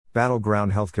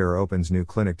Battleground Healthcare opens new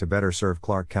clinic to better serve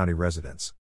Clark County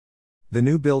residents. The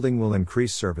new building will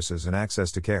increase services and access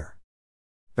to care.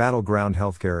 Battleground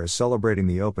Healthcare is celebrating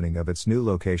the opening of its new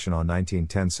location on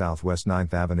 1910 Southwest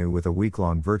 9th Avenue with a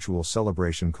week-long virtual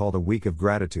celebration called A Week of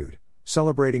Gratitude,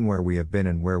 celebrating where we have been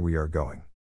and where we are going.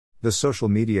 The social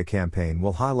media campaign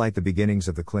will highlight the beginnings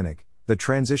of the clinic, the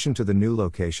transition to the new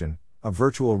location, a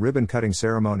virtual ribbon-cutting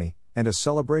ceremony, and a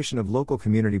celebration of local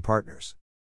community partners.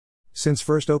 Since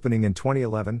first opening in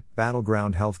 2011,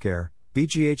 Battleground Healthcare,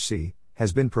 BGHC,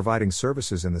 has been providing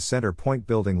services in the Center Point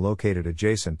building located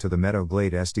adjacent to the Meadow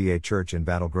Glade SDA Church in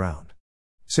Battleground.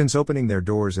 Since opening their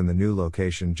doors in the new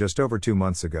location just over 2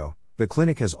 months ago, the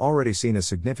clinic has already seen a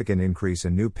significant increase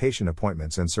in new patient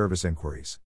appointments and service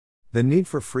inquiries. The need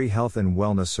for free health and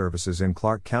wellness services in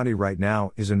Clark County right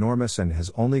now is enormous and has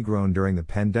only grown during the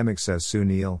pandemic, says Sue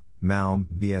Neal, Malm,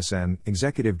 BSN,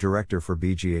 Executive Director for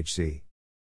BGHC.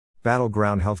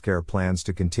 Battleground Healthcare plans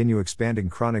to continue expanding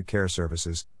chronic care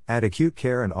services, add acute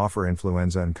care, and offer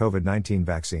influenza and COVID-19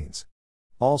 vaccines.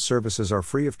 All services are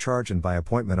free of charge and by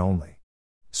appointment only.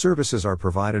 Services are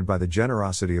provided by the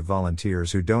generosity of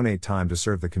volunteers who donate time to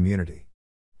serve the community.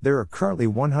 There are currently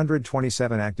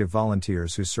 127 active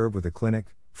volunteers who serve with the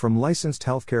clinic, from licensed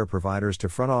healthcare providers to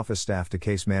front office staff to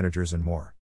case managers and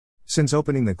more. Since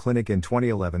opening the clinic in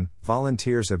 2011,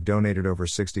 volunteers have donated over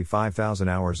 65,000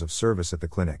 hours of service at the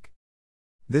clinic.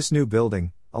 This new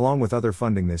building, along with other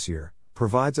funding this year,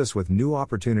 provides us with new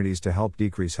opportunities to help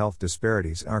decrease health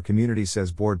disparities in our community,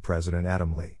 says Board President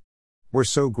Adam Lee. We're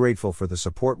so grateful for the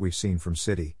support we've seen from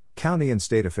city, county, and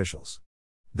state officials.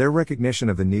 Their recognition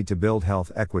of the need to build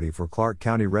health equity for Clark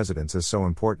County residents is so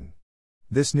important.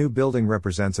 This new building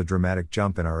represents a dramatic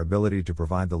jump in our ability to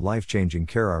provide the life-changing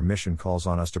care our mission calls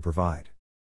on us to provide.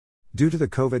 Due to the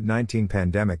COVID-19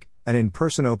 pandemic, an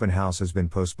in-person open house has been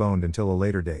postponed until a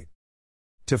later date.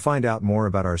 To find out more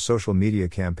about our social media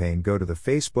campaign, go to the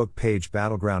Facebook page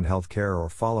Battleground Healthcare or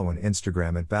follow on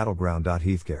Instagram at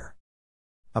battleground.healthcare.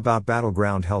 About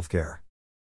Battleground Healthcare.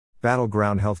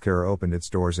 Battleground Healthcare opened its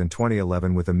doors in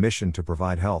 2011 with a mission to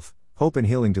provide health, hope, and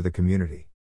healing to the community.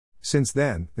 Since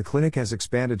then, the clinic has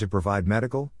expanded to provide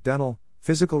medical, dental,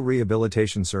 physical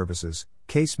rehabilitation services,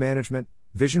 case management,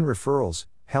 vision referrals,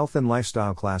 health and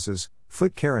lifestyle classes,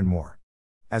 foot care, and more.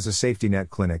 As a safety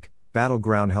net clinic,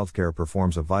 Battleground Healthcare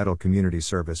performs a vital community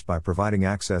service by providing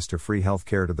access to free health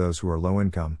care to those who are low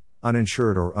income,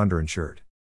 uninsured, or underinsured.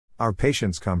 Our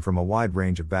patients come from a wide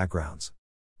range of backgrounds.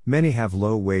 Many have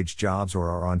low-wage jobs or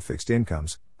are on fixed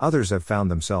incomes, others have found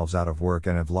themselves out of work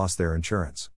and have lost their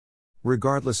insurance.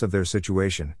 Regardless of their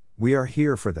situation, we are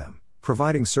here for them,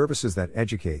 providing services that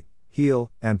educate,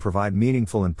 heal, and provide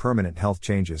meaningful and permanent health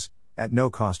changes, at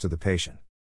no cost to the patient.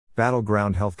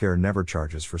 Battleground Healthcare never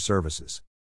charges for services.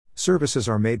 Services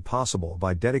are made possible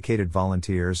by dedicated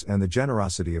volunteers and the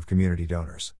generosity of community donors.